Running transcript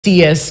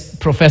CS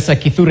Professor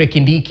Kithure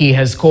Kindiki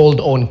has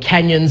called on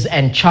Kenyans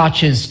and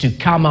churches to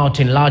come out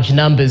in large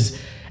numbers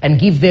and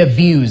give their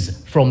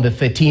views from the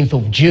 13th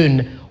of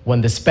June when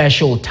the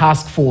Special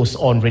Task Force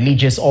on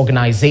Religious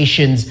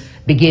Organizations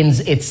begins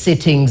its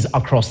sittings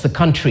across the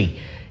country.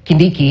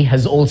 Kindiki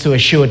has also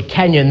assured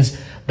Kenyans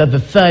that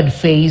the third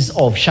phase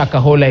of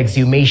Shakahola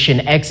exhumation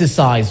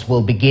exercise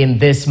will begin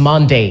this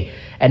Monday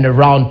and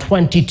around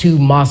 22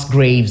 mass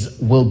graves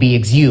will be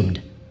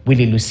exhumed.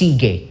 Willie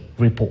Lusige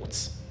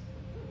reports.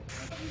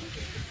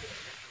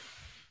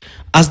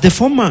 As the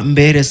former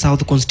Mbeere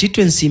South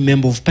constituency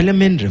member of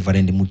parliament,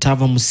 Reverend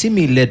Mutava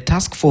Musimi-led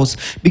task force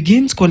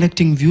begins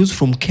collecting views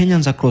from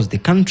Kenyans across the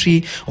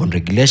country on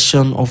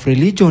regulation of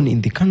religion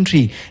in the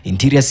country,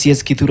 Interior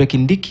CS Kithure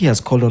Kindiki has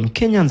called on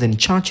Kenyans and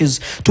churches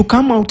to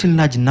come out in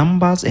large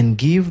numbers and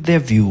give their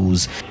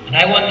views. And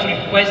I want to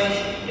request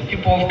the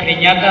people of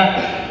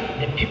Kirinyaga,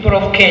 the people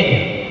of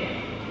Kenya,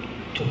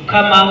 to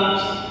come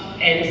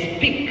out and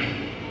speak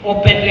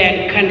openly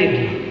and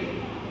candidly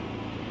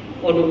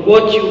on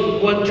what you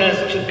want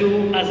us to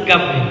do as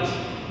government,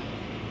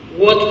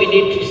 what we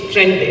need to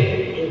strengthen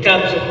in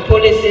terms of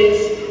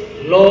policies,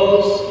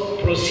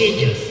 laws,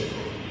 procedures,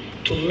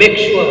 to make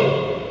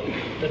sure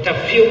that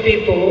a few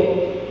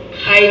people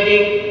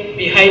hiding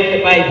behind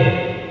the Bible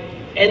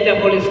and the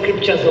Holy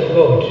Scriptures of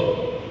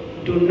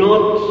God do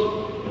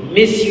not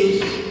misuse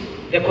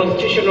the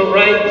constitutional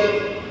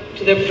right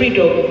to the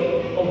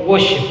freedom of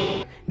worship.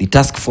 The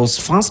task force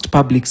first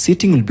public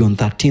sitting will be on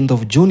 13th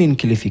of June in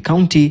Kilifi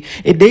County,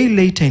 a day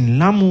later in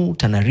Lamu,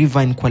 Tana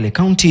River and Kwale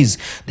counties.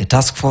 The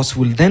task force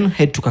will then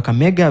head to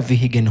Kakamega,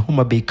 Vihiga and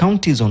Homa Bay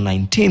counties on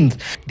 19th.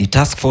 The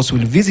task force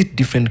will visit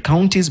different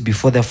counties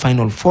before their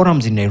final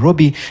forums in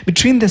Nairobi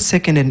between the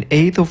 2nd and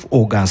 8th of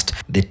August.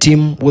 The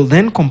team will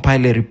then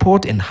compile a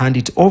report and hand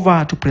it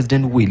over to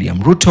President William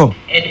Ruto.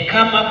 And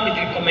come up with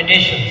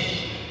recommendations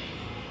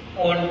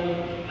on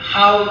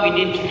how we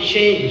need to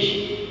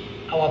change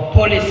our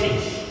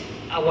policies,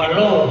 our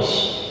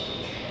laws,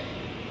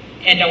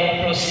 and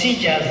our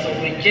procedures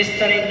of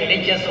registering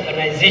religious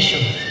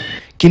organizations.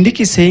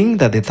 Kindiki saying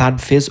that the third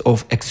phase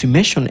of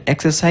exhumation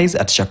exercise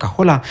at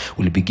Shakahola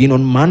will begin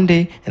on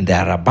Monday, and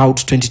there are about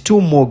 22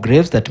 more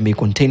graves that may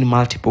contain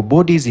multiple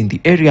bodies in the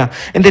area,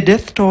 and the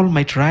death toll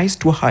might rise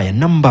to a higher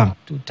number.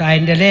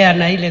 Tutaendelea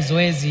na ile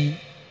zoezi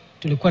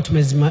tulikuwa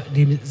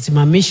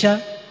tumesimamisha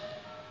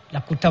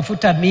la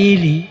kutafuta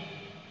miili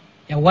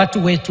ya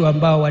watu wetu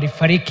ambao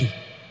walifariki,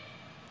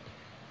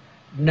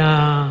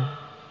 na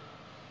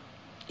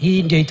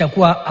hii ndio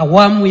itakuwa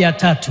awamu ya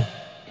 3.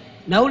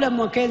 Na ule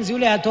Mwakenzi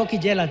ule hatoki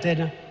jela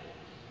tena,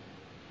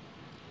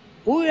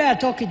 ule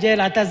hatoki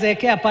jela,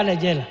 atazeekea pale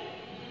jela,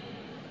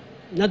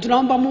 na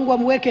tunaomba Mungu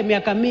amweke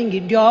miaka mingi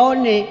ndio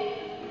aone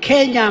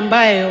Kenya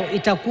ambayo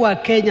itakuwa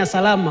Kenya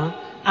salama,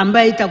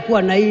 ambayo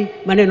itakuwa na hii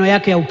maneno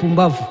yake ya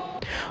upumbavu.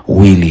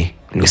 Willie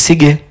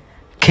Lusige,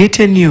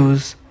 KTN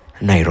News,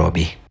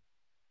 Nairobi.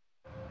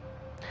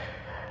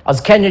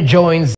 As Kenya joins